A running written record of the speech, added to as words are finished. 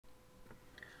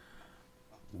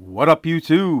What up,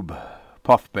 YouTube?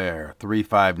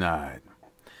 PuffBear359.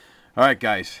 Alright,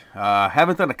 guys.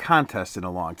 Haven't done a contest in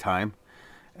a long time.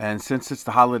 And since it's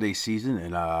the holiday season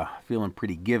and feeling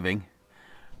pretty giving,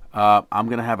 I'm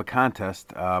going to have a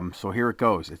contest. So here it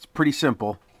goes. It's pretty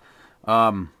simple.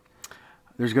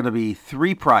 There's going to be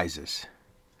 3 prizes.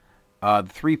 The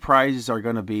 3 prizes are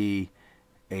going to be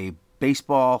a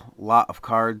baseball lot of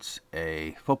cards,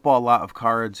 a football lot of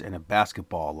cards, and a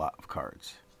basketball lot of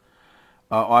cards.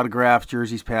 Autographs,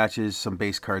 jerseys, patches, some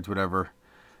base cards, whatever.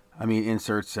 I mean,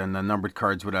 inserts and numbered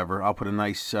cards, whatever. I'll put a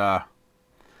nice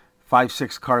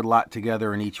 5-6 card lot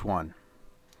together in each one.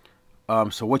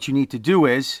 So what you need to do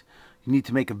is, you need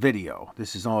to make a video.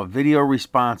 This is all a video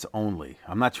response only.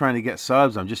 I'm not trying to get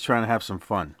subs. I'm just trying to have some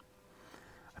fun.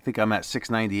 I think I'm at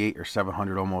 698 or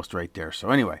 700 almost right there. So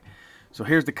anyway, so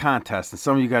here's the contest. And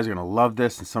some of you guys are going to love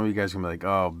this. And some of you guys are going to be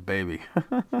like, oh, baby.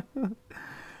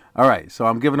 All right, so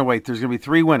I'm giving away, there's going to be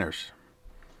 3 winners.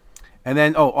 And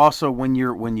then, oh, also, when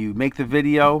you make the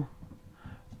video,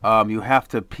 you have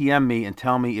to PM me and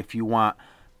tell me if you want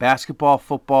basketball,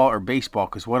 football, or baseball.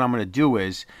 Because what I'm going to do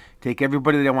is take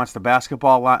everybody that wants the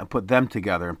basketball lot and put them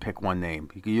together and pick one name.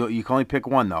 You can only pick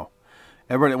one, though.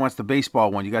 Everybody that wants the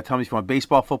baseball one, you got to tell me if you want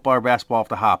baseball, football, or basketball off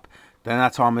the hop. Then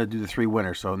that's how I'm going to do the 3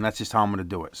 winners. So and that's just how I'm going to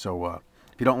do it. So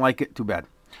if you don't like it, too bad.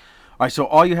 All right, so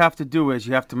all you have to do is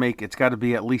you have to make, it's got to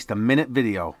be at least a minute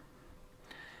video.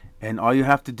 And all you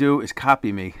have to do is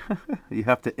copy me. You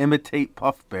have to imitate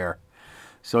Puff Bear.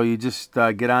 So you just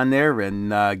get on there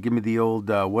and give me the old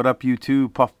what up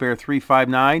YouTube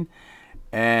PuffBear359.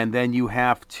 And then you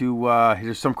have to,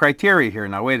 there's some criteria here.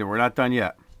 Now wait a minute, we're not done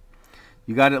yet.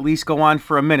 You got to at least go on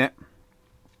for a minute.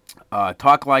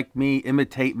 Talk like me,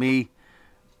 imitate me.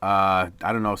 I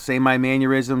don't know, say my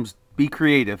mannerisms, be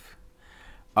creative.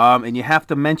 And you have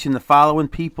to mention the following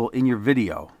people in your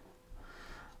video.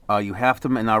 You have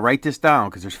to, and I'll write this down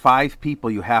because there's 5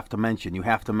 people you have to mention. You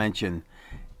have to mention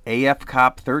AF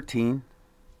Cop 13.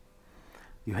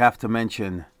 You have to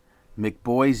mention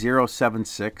McBoy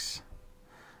 076.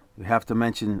 You have to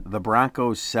mention the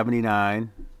Broncos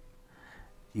 79.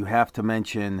 You have to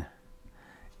mention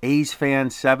A's Fan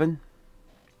 7.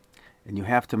 And you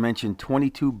have to mention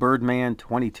 22 Birdman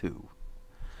 22.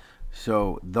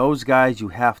 So those guys you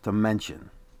have to mention.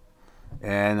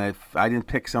 And if I didn't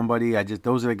pick somebody,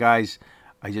 those are the guys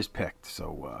I just picked.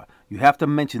 So you have to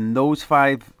mention those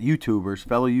 5 YouTubers,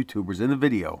 fellow YouTubers in the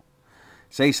video.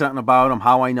 Say something about them,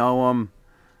 how I know them,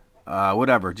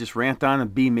 whatever. Just rant on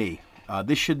and be me.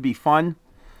 This should be fun.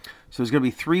 So there's going to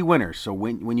be 3 winners. So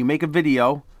when you make a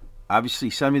video, obviously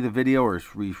send me the video or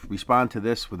respond to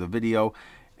this with a video.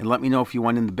 And let me know if you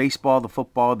want in the baseball, the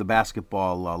football, the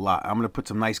basketball lot. I'm going to put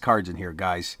some nice cards in here,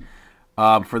 guys.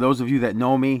 For those of you that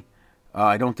know me,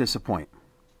 I don't disappoint.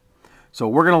 So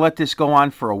we're going to let this go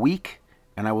on for a week,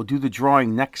 and I will do the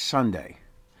drawing next Sunday.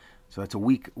 So that's a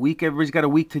week. Everybody's got a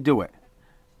week to do it.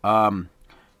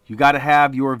 You got to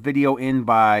have your video in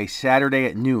by Saturday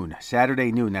at noon.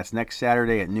 Saturday noon. That's next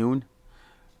Saturday at noon.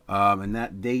 And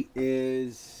that date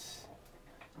is...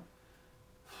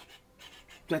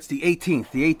 That's the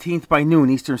 18th. The 18th by noon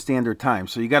Eastern Standard Time.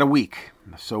 So you got a week.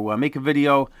 So make a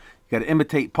video. You got to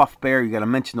imitate Puff Bear. You got to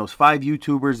mention those 5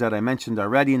 YouTubers that I mentioned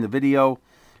already in the video.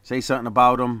 Say something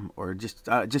about them, or just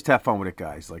have fun with it,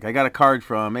 guys. Like I got a card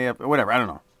from AF or whatever. I don't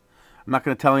know. I'm not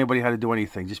going to tell anybody how to do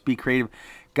anything. Just be creative.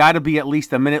 Got to be at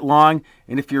least a minute long.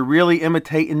 And if you're really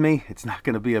imitating me, it's not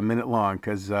going to be a minute long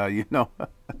because you know,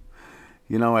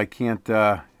 I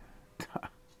can't.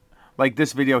 Like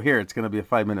this video here, it's going to be a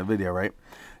 5-minute video, right?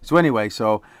 So anyway,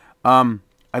 so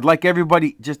I'd like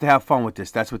everybody just to have fun with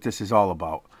this. That's what this is all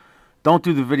about. Don't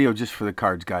do the video just for the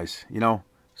cards, guys, you know?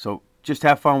 So just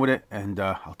have fun with it, and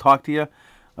I'll talk to you.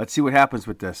 Let's see what happens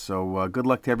with this. So good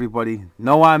luck to everybody.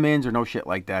 No I'm-ins or no shit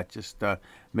like that. Just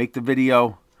make the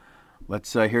video.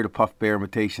 Let's hear the Puff Bear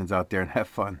imitations out there and have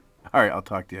fun. All right, I'll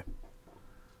talk to you.